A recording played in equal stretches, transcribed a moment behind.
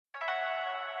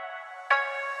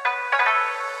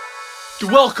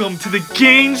Welcome to the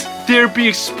Gains Therapy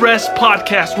Express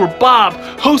podcast, where Bob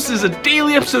hosts a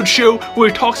daily episode show where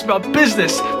he talks about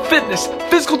business, fitness,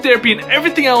 physical therapy, and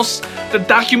everything else that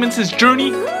documents his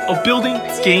journey of building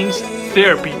Gains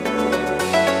Therapy.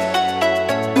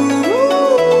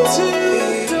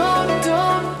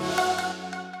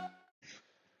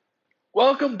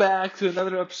 Welcome back to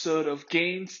another episode of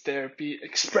Gains Therapy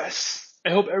Express.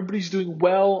 I hope everybody's doing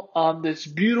well on this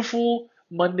beautiful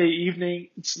Monday evening.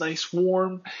 It's nice,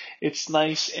 warm. It's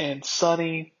nice and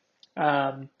sunny.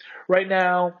 Right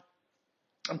now,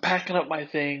 I'm packing up my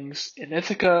things in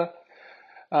Ithaca,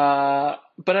 but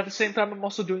at the same time, I'm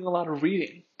also doing a lot of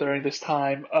reading during this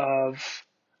time of,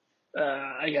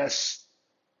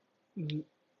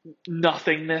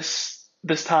 nothingness.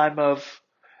 This time of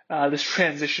this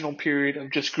transitional period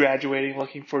of just graduating,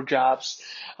 looking for jobs,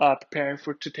 preparing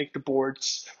to take the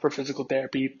boards for physical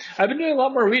therapy. I've been doing a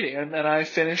lot more reading, and I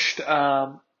finished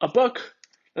a book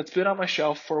that's been on my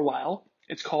shelf for a while.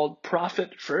 It's called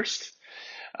Profit First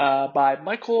by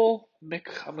Michael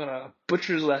I'm going to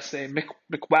butcher his last name,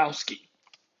 Michalowski.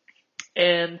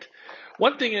 And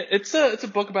one thing, it's a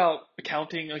book about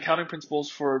accounting principles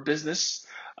for business,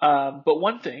 but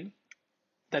one thing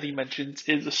that he mentions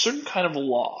is a certain kind of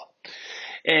law.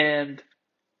 And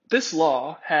this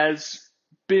law has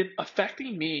been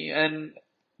affecting me and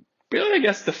really, I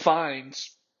guess,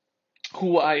 defines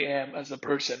who I am as a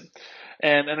person.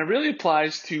 And it really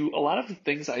applies to a lot of the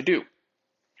things I do.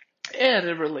 And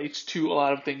it relates to a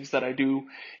lot of things that I do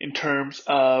in terms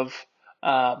of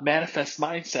Manifest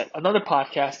Mindset, another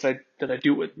podcast that I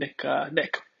do with Nick.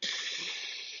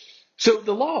 So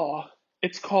the law,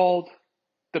 it's called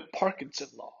the Parkinson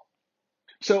Law.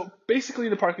 So basically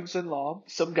the Parkinson Law,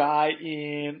 some guy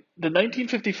in the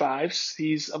 1955s,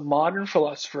 he's a modern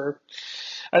philosopher.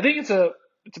 I think it's a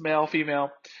male,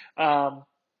 female. And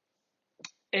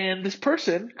this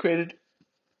person created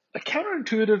a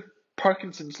counterintuitive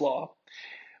Parkinson's Law,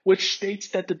 which states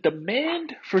that the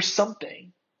demand for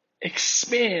something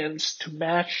expands to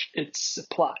match its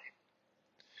supply.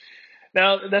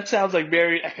 Now, that sounds like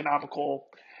very economical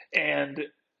and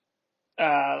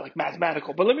like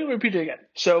mathematical, but let me repeat it again.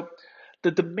 So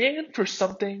the demand for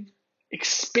something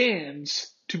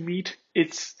expands to meet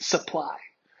its supply.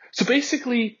 So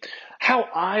basically, how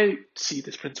I see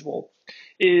this principle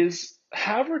is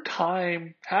however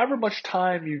much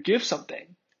time you give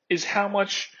something is how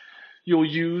much you'll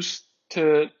use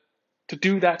to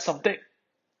do that something.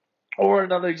 Or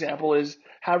another example is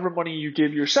however money you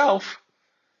give yourself,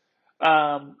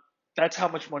 that's how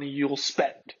much money you'll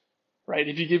spend. Right?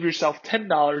 If you give yourself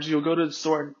 $10, you'll go to the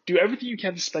store and do everything you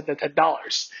can to spend that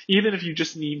 $10, even if you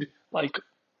just need like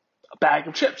a bag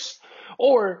of chips.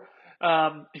 Or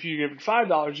if you give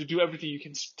 $5, you do everything you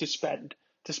can to spend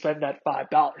that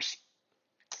 $5.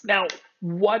 Now,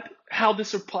 how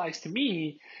this applies to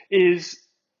me is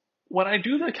when I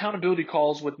do the accountability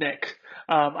calls with Nick,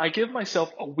 I give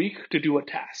myself a week to do a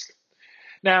task.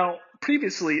 Now,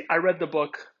 previously, I read the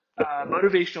book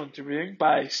Motivational Interviewing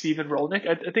by Stephen Rollnick.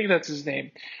 I think that's his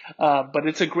name. But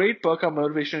it's a great book on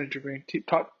motivational interviewing.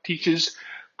 Teaches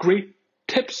great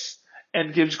tips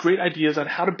and gives great ideas on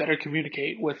how to better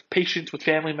communicate with patients, with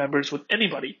family members, with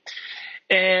anybody.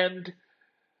 And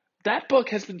that book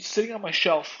has been sitting on my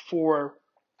shelf for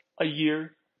a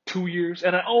year, 2 years,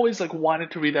 and I always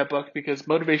wanted to read that book because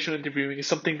motivational interviewing is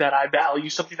something that I value,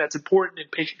 something that's important in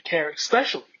patient care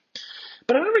especially.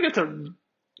 But I never get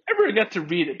to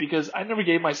read it because I never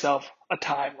gave myself a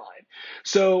timeline.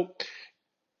 So,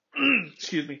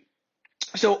 excuse me.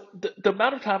 So the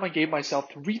amount of time I gave myself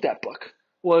to read that book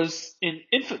was an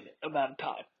infinite amount of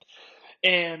time.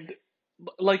 And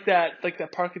like that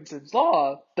Parkinson's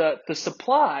Law, the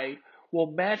supply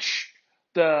will match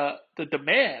the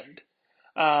demand,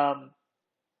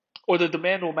 or the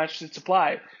demand will match the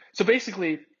supply. So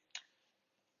basically,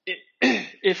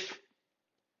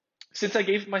 since I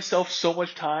gave myself so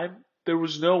much time, there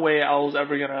was no way I was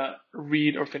ever going to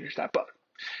read or finish that book.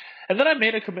 And then I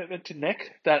made a commitment to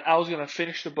Nick that I was going to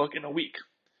finish the book in a week.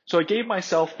 So I gave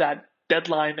myself that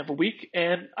deadline of a week,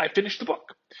 and I finished the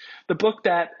book. The book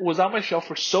that was on my shelf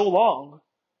for so long,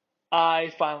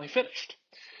 I finally finished.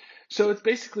 So it's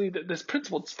basically this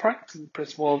Parkinson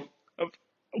principle of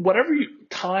whatever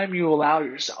time you allow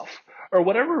yourself, or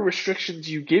whatever restrictions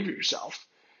you give yourself,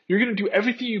 you're going to do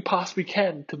everything you possibly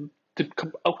can to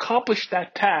accomplish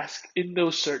that task in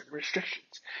those certain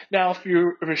restrictions. Now, if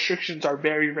your restrictions are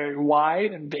very, very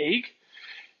wide and vague,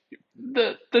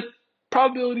 the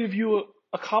probability of you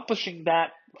accomplishing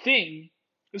that thing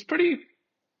is pretty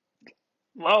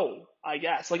low, I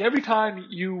guess. Like every time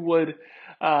you would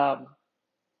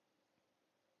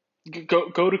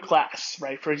go to class,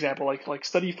 right? For example, like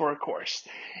study for a course.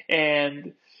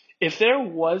 And if there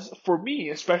was, for me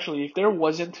especially, if there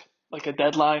wasn't like a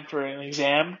deadline for an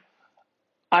exam,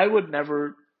 I would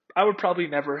never, I would probably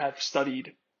never have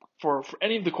studied for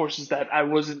any of the courses that I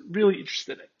wasn't really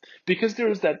interested in, because there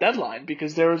was that deadline,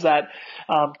 because there was that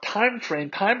time frame,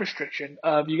 time restriction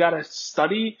of you got to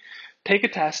study, take a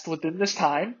test within this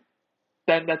time.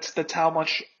 Then that's how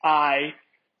much I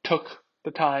took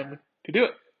the time to do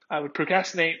it. I would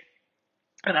procrastinate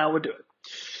and I would do it.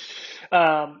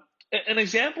 An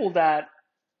example that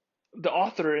the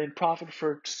author in Profit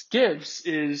First gives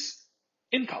is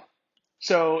income.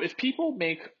 So if people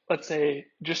make, let's say,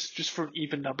 just for an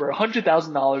even number,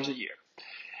 $100,000 a year,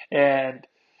 and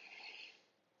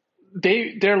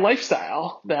their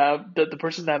lifestyle, the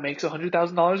person that makes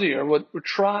 $100,000 a year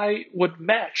would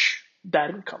match that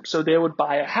income. So they would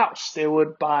buy a house, they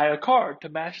would buy a car to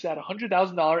match that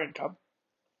 $100,000 income,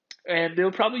 and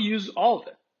they'll probably use all of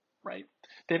it, right?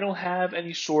 They don't have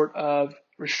any sort of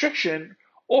restriction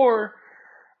or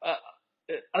uh,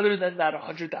 other than that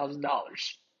 $100,000.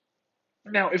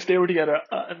 Now, if they were to get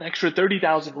an extra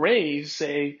 30,000 raise,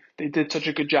 say they did such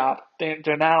a good job,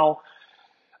 they're now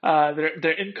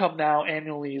their income now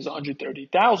annually is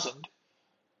 130,000.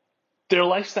 Their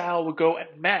lifestyle would go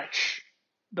and match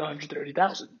the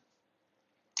 130,000.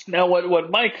 Now, what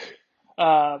Mike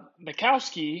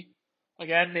Mikowski,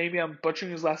 again, maybe I'm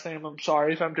butchering his last name. I'm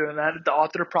sorry if I'm doing that. The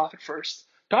author of Profit First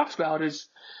talks about is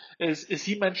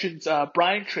he mentions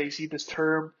Brian Tracy, this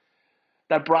term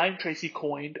that Brian Tracy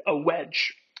coined, a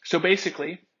wedge. So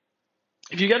basically,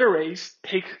 if you get a raise,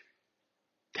 take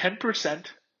 10%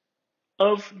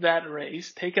 of that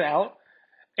raise, take it out,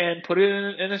 and put it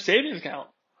in a savings account.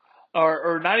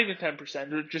 Or not even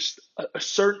 10%, or just a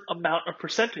certain amount of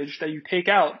percentage that you take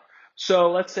out.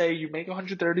 So let's say you make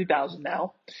 130,000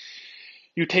 now.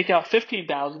 You take out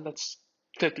 15,000, that's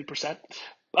 50%.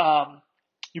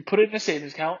 You put it in a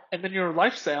savings account, and then your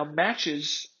lifestyle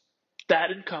matches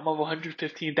that income of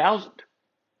 115,000.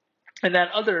 And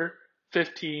that other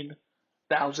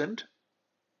 15,000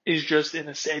 is just in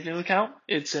a savings account.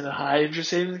 It's in a high interest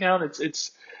savings account.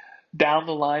 It's down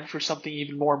the line for something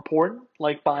even more important,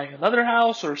 like buying another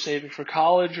house or saving for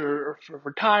college or for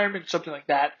retirement, something like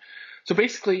that. So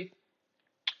basically,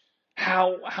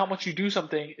 how much you do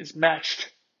something is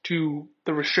matched to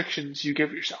the restrictions you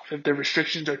give yourself. If the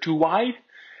restrictions are too wide,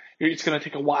 it's going to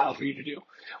take a while for you to do.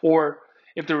 Or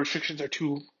if the restrictions are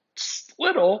too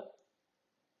little,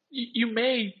 you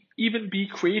may even be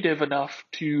creative enough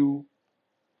to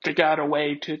figure out a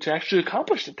way to actually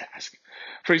accomplish the task.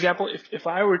 For example, if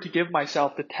I were to give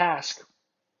myself the task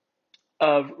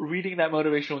of reading that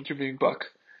motivational interviewing book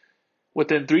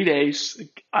within 3 days,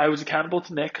 I was accountable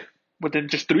to Nick. Within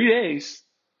just 3 days,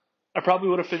 I probably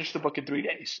would have finished the book in 3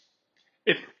 days.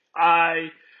 If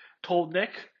I told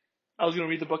Nick I was going to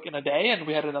read the book in a day and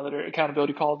we had another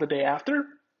accountability call the day after,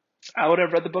 I would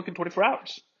have read the book in 24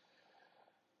 hours.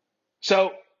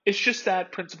 So it's just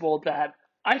that principle that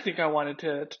I think I wanted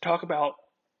to talk about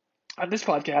on this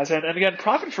podcast. And again,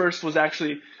 Profit First was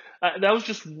actually, that was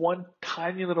just one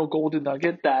tiny little golden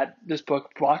nugget that this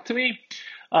book brought to me.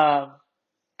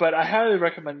 But I highly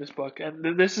recommend this book.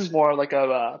 And this is more like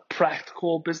a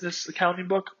practical business accounting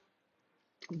book,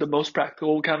 the most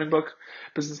practical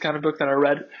business accounting book that I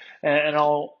read. And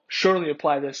I'll surely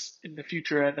apply this in the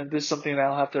future. And this is something that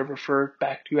I'll have to refer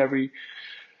back to every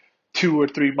 2 or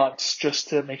 3 months just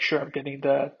to make sure I'm getting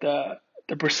the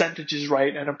percentages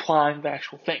right and applying the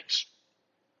actual things.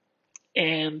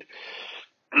 And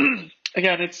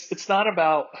again, it's not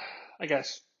about, I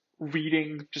guess,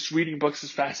 reading books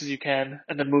as fast as you can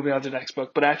and then moving on to the next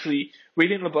book, but actually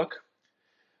reading the book,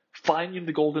 finding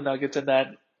the golden nuggets, and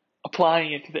then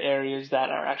applying it to the areas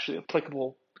that are actually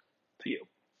applicable to you.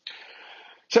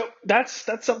 So that's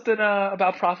something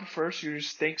about Profit First.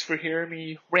 Thanks for hearing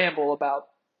me ramble about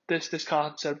this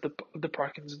concept of the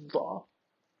Parkinson's law.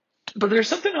 But there's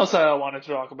something else I wanted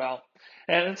to talk about,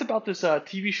 and it's about this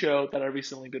TV show that I've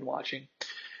recently been watching.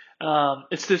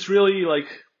 It's this really, like,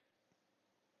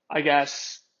 I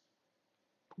guess,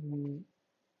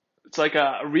 it's like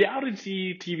a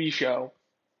reality TV show.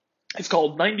 It's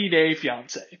called 90 Day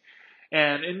Fiancé.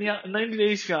 And in the 90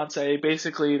 Days Fiancé,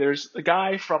 basically, there's a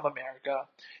guy from America.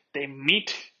 They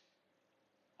meet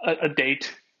a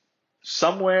date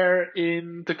somewhere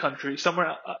in the country,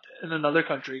 somewhere in another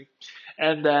country,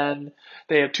 and then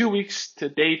they have 2 weeks to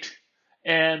date,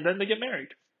 and then they get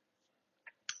married.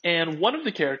 And one of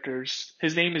the characters,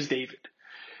 his name is David.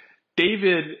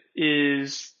 David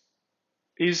he's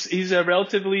a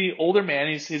relatively older man.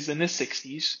 He's in his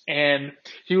 60s, and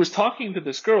he was talking to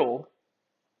this girl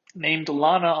named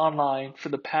Lana online for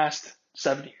the past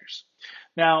 7 years.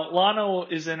 Now, Lana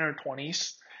is in her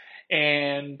 20s,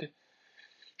 and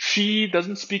she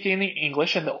doesn't speak any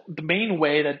English, and the main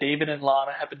way that David and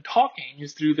Lana have been talking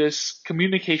is through this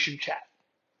communication chat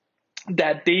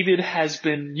that David has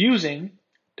been using.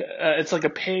 It's like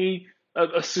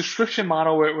a subscription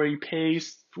model where you pay,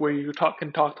 where you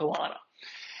can talk to Lana.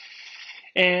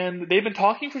 And they've been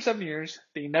talking for 7 years.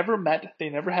 They never met. They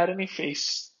never had any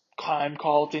FaceTime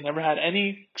calls. They never had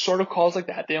any sort of calls like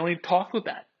that. They only talked with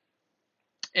that.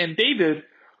 And David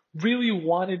really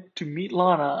wanted to meet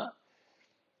Lana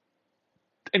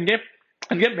and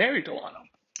get married to Lana.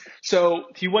 So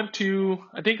he went to,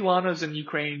 I think Lana's in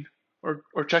Ukraine or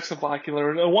Czechoslovakia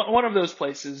or one of those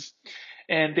places.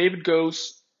 And David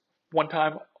goes one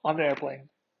time on the airplane,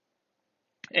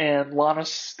 and Lana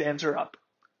stands him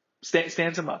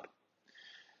up.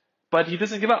 But he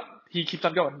doesn't give up. He keeps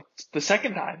on going. The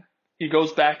second time, he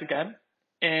goes back again,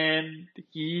 and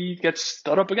he gets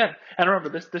stood up again. And remember,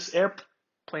 this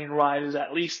airplane ride is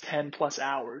at least 10 plus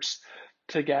hours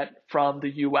to get from the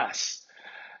US.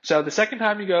 So the second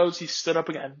time he goes, he stood up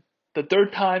again. The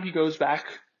third time he goes back,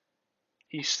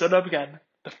 he stood up again.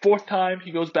 The fourth time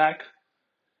he goes back,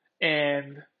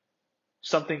 and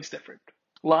something's different.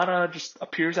 Lana just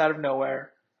appears out of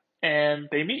nowhere, and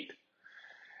they meet.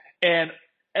 And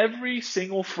every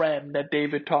single friend that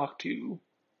David talked to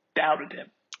doubted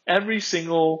him. Every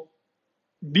single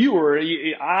viewer,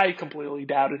 I completely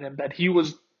doubted him that he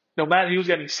was, no matter, he was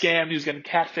getting scammed, he was getting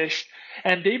catfished.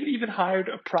 And David even hired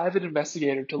a private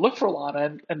investigator to look for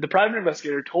Lana, and the private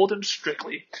investigator told him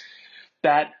strictly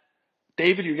that,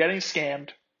 David, you're getting scammed.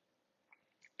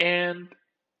 And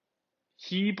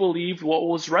he believed what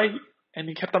was right, and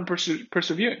he kept on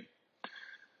persevering.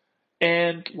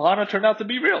 And Lana turned out to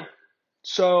be real.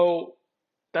 So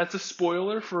that's a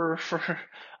spoiler for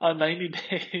a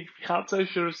 90-Day Fiance. I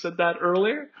should have said that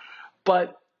earlier.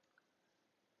 But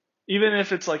even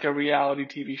if it's like a reality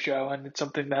TV show and it's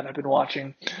something that I've been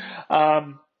watching,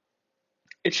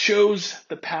 it shows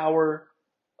the power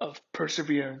of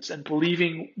perseverance and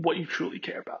believing what you truly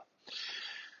care about.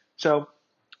 So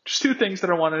just two things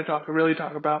that I wanted to really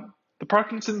talk about: the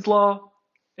Parkinson's Law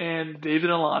and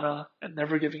David and Lana and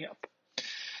never giving up.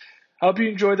 I hope you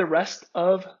enjoy the rest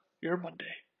of your Monday.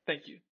 Thank you.